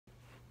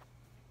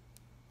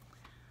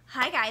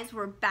Hi guys,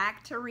 we're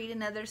back to read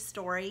another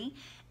story,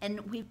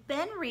 and we've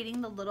been reading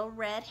The Little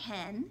Red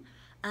Hen,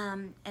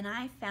 and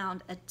I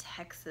found a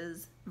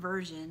Texas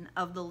version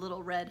of The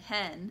Little Red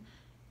Hen.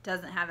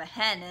 Doesn't have a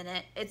hen in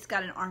it, it's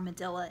got an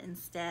armadillo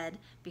instead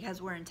because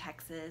we're in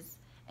Texas,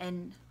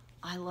 and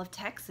I love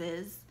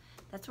Texas.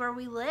 That's where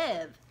we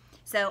live.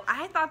 So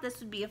I thought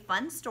this would be a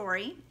fun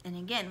story, and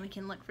again, we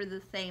can look for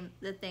the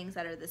things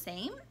that are the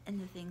same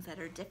and the things that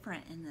are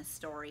different in this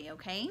story,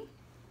 okay?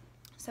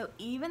 So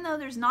even though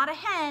there's not a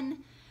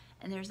hen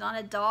and there's not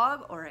a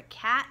dog or a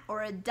cat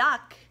or a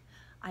duck,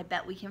 I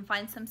bet we can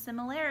find some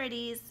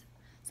similarities,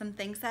 some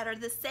things that are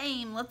the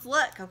same. Let's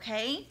look,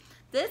 okay?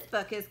 This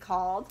book is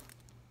called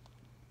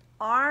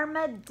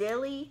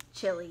Armadilly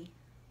Chili.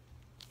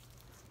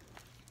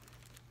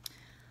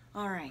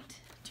 All right,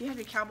 do you have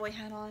your cowboy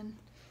hat on?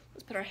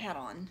 Let's put our hat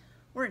on.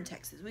 We're in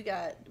Texas. We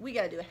gotta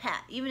do a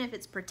hat, even if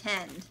it's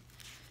pretend.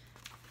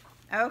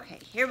 Okay,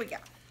 here we go.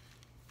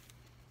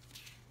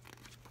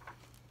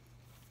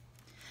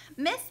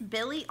 Miss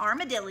Billy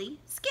Armadilly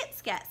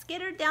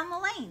skittered down the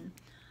lane.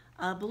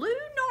 A blue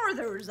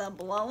norther's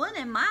a-blowin'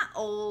 and my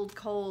old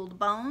cold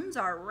bones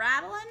are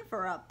rattling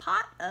for a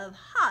pot of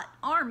hot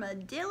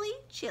Armadilly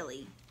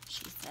chili,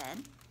 she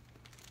said.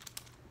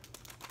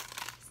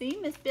 See,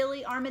 Miss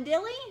Billy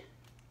Armadilly?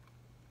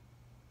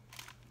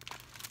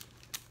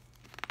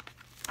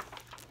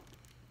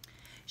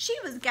 She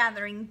was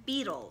gathering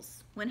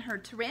beetles when her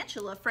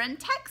tarantula friend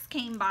Tex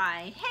came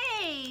by.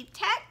 Hey,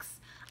 Tex,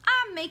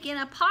 I'm making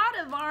a pot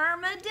of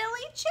Armadilly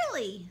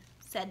chili,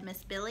 said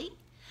Miss Billy.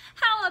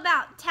 How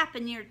about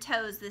tapping your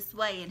toes this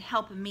way and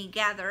helping me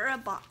gather a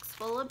box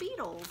full of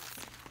beetles?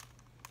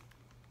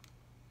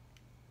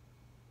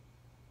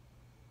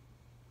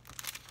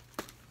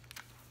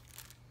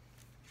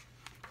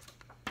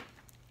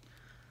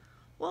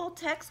 Well,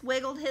 Tex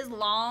wiggled his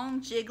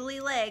long,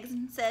 jiggly legs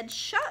and said,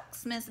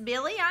 Shucks, Miss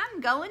Billy, I'm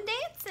going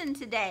dancing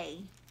today.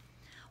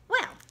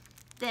 Well,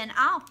 then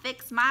I'll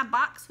fix my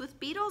box with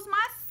beetles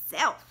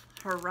myself,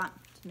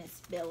 harumphed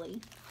Miss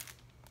Billy.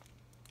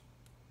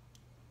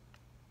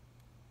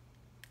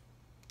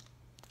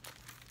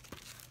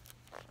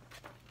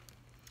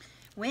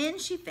 When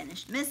she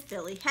finished, Miss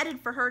Billy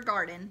headed for her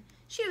garden.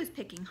 She was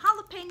picking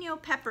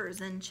jalapeno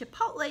peppers and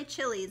chipotle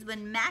chilies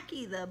when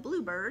Mackie the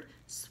bluebird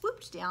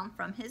swooped down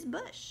from his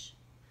bush.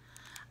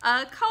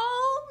 A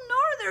cold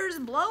norther's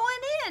blowing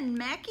in,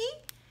 Mackie.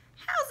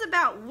 How's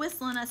about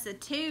whistling us a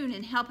tune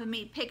and helping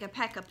me pick a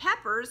peck of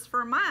peppers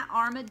for my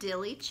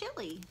Armadilly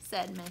chili,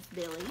 said Miss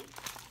Billy.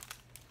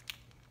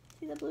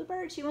 See the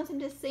bluebird? She wants him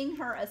to sing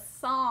her a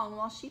song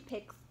while she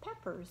picks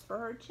peppers for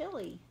her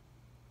chili.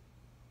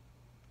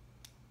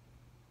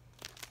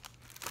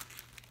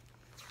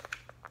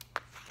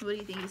 What do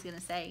you think he's going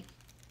to say?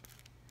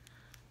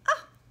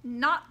 Oh,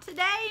 not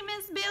today,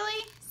 Miss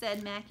Billy,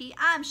 said Mackie.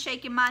 I'm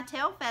shaking my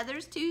tail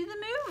feathers to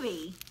the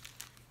movie.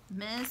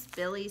 Miss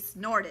Billy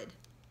snorted.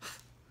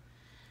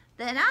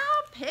 Then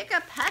I'll pick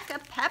a peck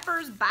of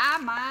peppers by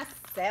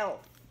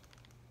myself.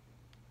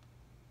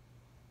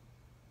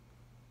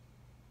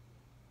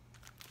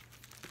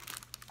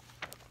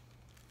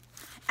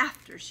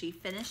 After she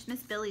finished,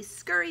 Miss Billy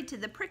scurried to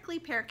the prickly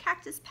pear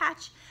cactus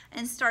patch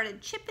and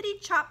started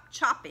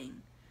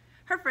chippity-chop-chopping.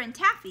 Her friend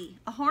Taffy,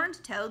 a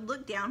horned toad,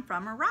 looked down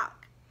from a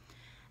rock.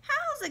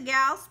 How's a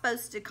gal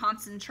supposed to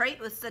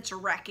concentrate with such a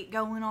racket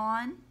going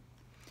on?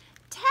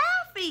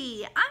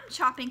 Taffy, I'm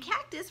chopping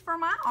cactus for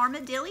my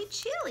Armadilly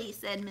chili,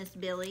 said Miss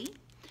Billy.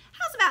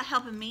 How's about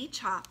helping me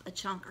chop a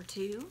chunk or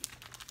two?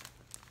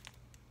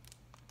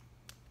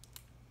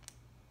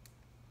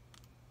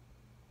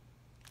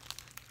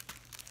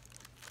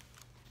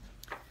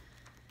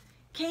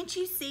 Can't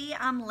you see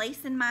I'm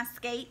lacing my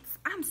skates?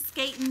 I'm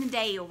skating the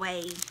day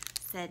away,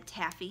 said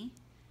Taffy.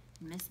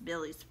 Miss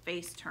Billy's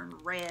face turned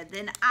red.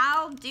 Then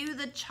I'll do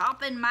the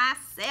chopping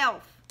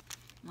myself.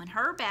 When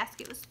her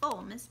basket was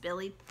full, Miss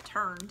Billy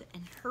turned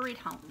and hurried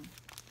home.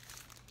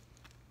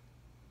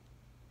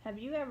 Have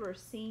you ever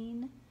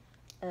seen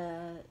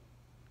a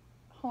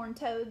horned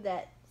toad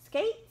that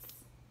skates?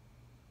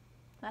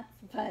 That's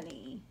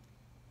funny.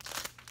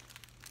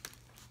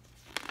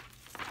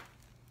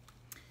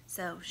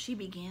 So she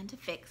began to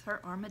fix her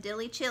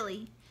Armadilly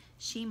chili.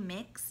 She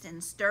mixed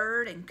and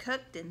stirred and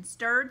cooked and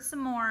stirred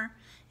some more,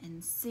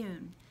 and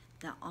soon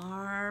the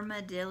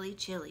Armadilly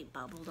chili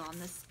bubbled on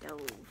the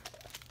stove.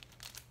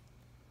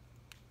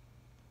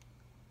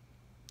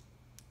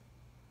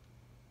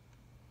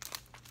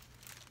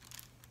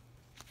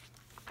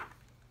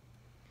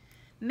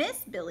 Miss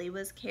Billy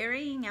was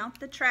carrying out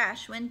the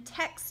trash when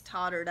Tex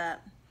tottered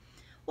up.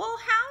 Well,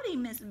 howdy,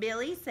 Miss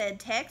Billy, said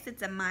Tex.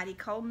 It's a mighty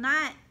cold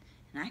night,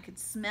 and I could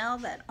smell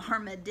that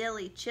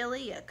Armadilly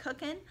chili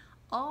a-cooking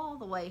all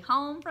the way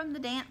home from the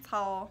dance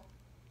hall.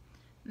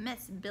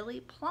 Miss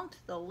Billy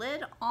plunked the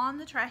lid on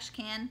the trash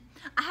can.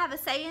 I have a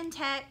saying,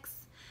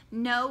 Tex.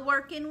 No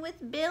working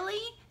with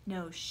Billy,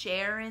 no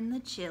sharing the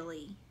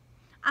chili.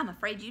 I'm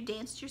afraid you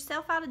danced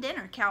yourself out of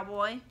dinner,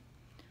 cowboy.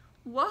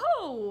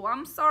 Whoa,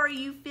 I'm sorry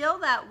you feel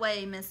that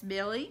way, Miss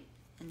Billy.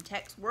 And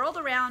Tex whirled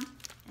around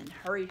and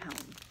hurried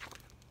home.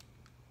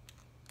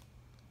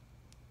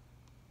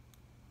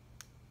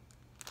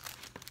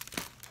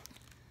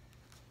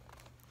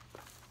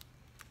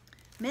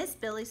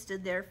 Billy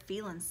stood there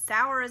feeling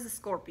sour as a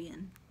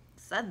scorpion.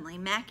 Suddenly,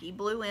 Mackie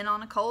blew in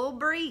on a cold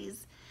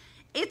breeze.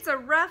 "It's a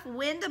rough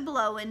wind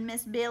a-blowin',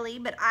 Miss Billy,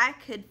 but I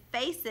could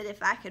face it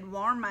if I could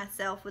warm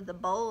myself with a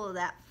bowl of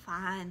that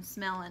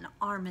fine-smelling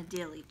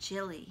Armadilly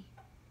Chili."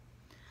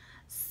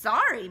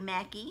 "Sorry,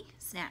 Mackie,"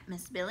 snapped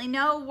Miss Billy.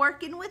 "No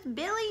working with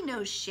Billy,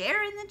 no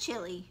sharing the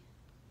chili.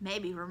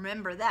 Maybe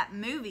remember that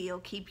movie'll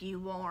keep you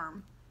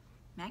warm."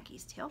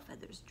 Mackie's tail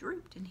feathers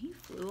drooped and he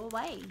flew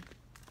away.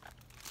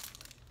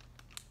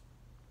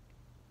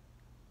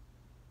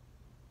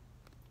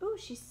 Ooh,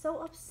 she's so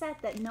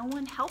upset that no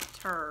one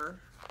helped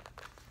her.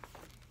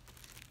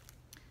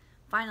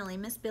 Finally,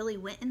 Miss Billy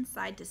went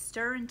inside to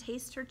stir and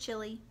taste her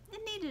chili.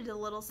 It needed a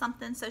little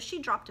something, so she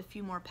dropped a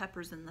few more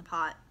peppers in the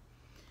pot.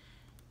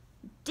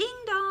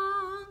 Ding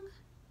dong!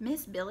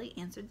 Miss Billy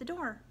answered the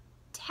door.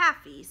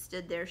 Taffy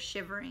stood there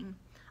shivering.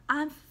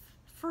 "I'm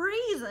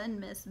freezing,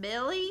 Miss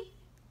Billy.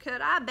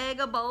 Could I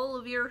beg a bowl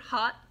of your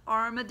hot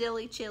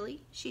Armadilly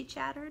Chili?" she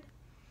chattered.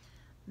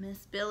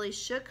 Miss Billy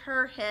shook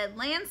her head.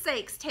 "Land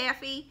sakes,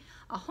 Taffy,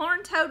 a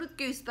horned toad with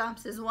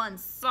goosebumps is one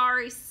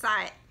sorry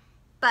sight.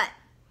 But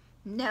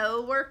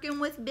no working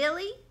with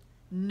Billy,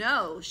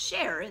 no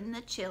sharing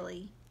the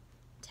chili."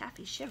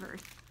 Taffy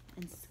shivered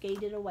and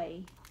skated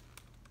away.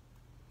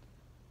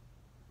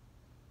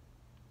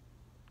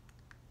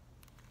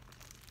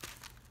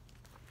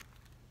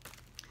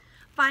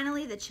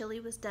 Finally, the chili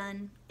was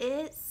done.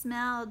 It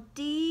smelled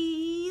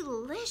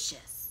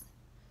delicious.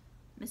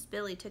 Miss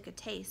Billy took a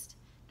taste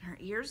and her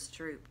ears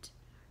drooped.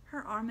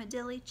 Her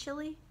Armadilly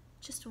Chili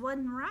just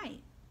wasn't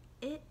right.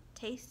 It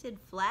tasted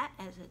flat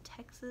as a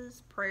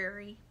Texas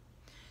prairie.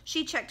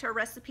 She checked her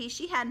recipe.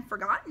 She hadn't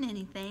forgotten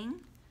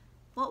anything.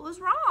 What was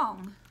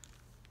wrong?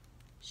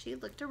 She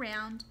looked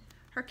around.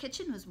 Her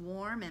kitchen was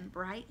warm and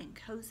bright and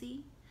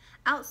cozy.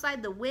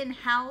 Outside, the wind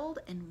howled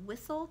and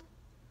whistled.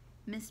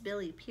 Miss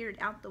Billy peered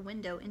out the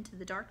window into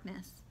the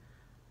darkness.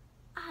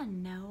 "I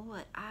know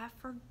what I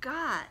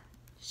forgot,"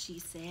 she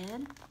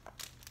said.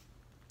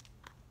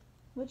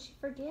 What'd she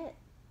forget?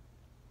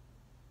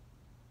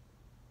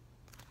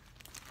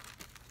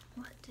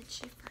 What did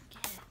she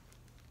forget?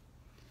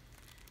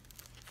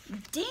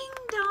 Ding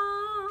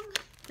dong!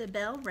 The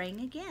bell rang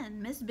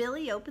again. Miss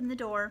Billy opened the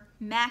door.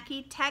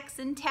 Mackie, Tex,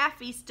 and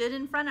Taffy stood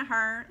in front of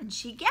her, and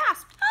she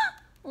gasped,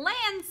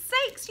 "Land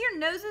sakes, your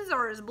noses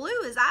are as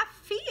blue as I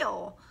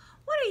feel.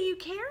 What are you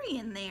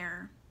carrying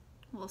there?"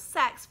 "Well,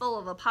 sacks full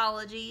of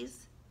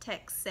apologies,"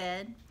 Tex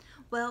said.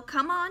 "Well,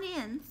 come on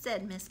in,"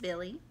 said Miss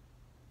Billy.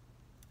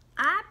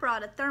 "I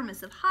brought a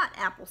thermos of hot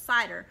apple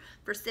cider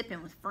for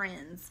sipping with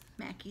friends,"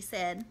 Mackie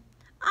said.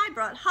 "I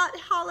brought hot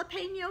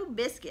jalapeno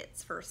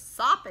biscuits for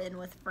sopping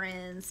with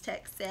friends,"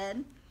 Tex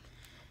said.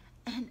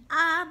 "And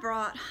I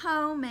brought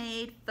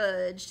homemade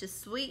fudge to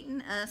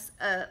sweeten us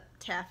up,"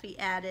 Taffy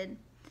added.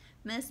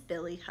 Miss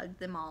Billy hugged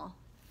them all.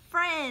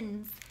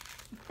 "Friends,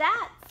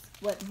 that's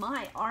what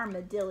my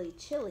Armadilly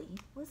Chili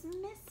was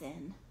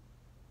missing."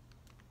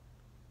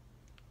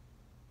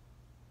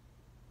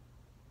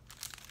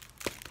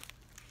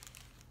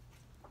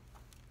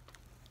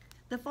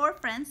 The four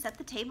friends set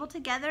the table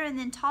together and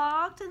then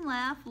talked and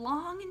laughed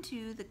long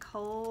into the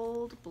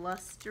cold,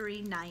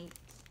 blustery night.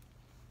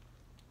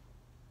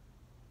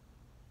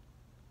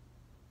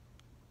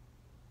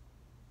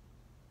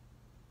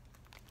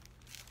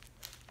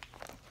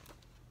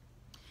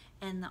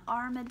 And the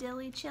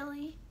Armadilly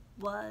Chili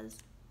was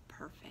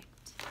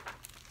perfect.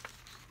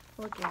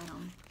 Look at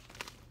them.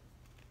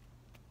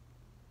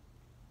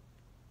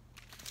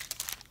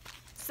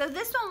 So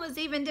this one was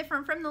even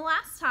different from the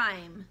last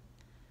time.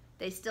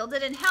 They still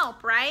didn't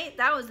help, right?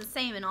 That was the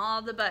same in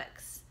all the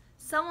books.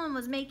 Someone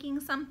was making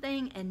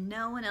something and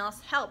no one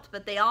else helped,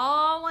 but they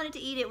all wanted to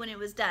eat it when it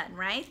was done,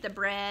 right? The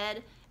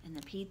bread and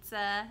the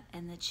pizza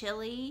and the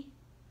chili.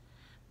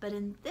 But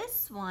in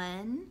this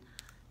one,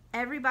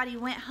 everybody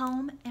went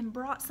home and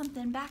brought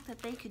something back that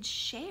they could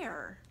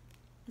share.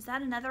 Is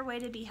that another way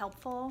to be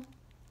helpful?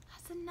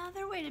 That's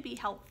another way to be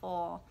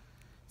helpful.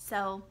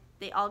 So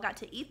they all got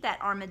to eat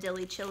that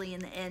Armadilly Chili in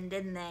the end,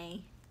 didn't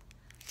they?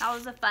 That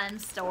was a fun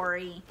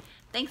story.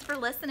 Thanks for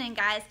listening,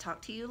 guys.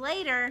 Talk to you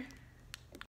later.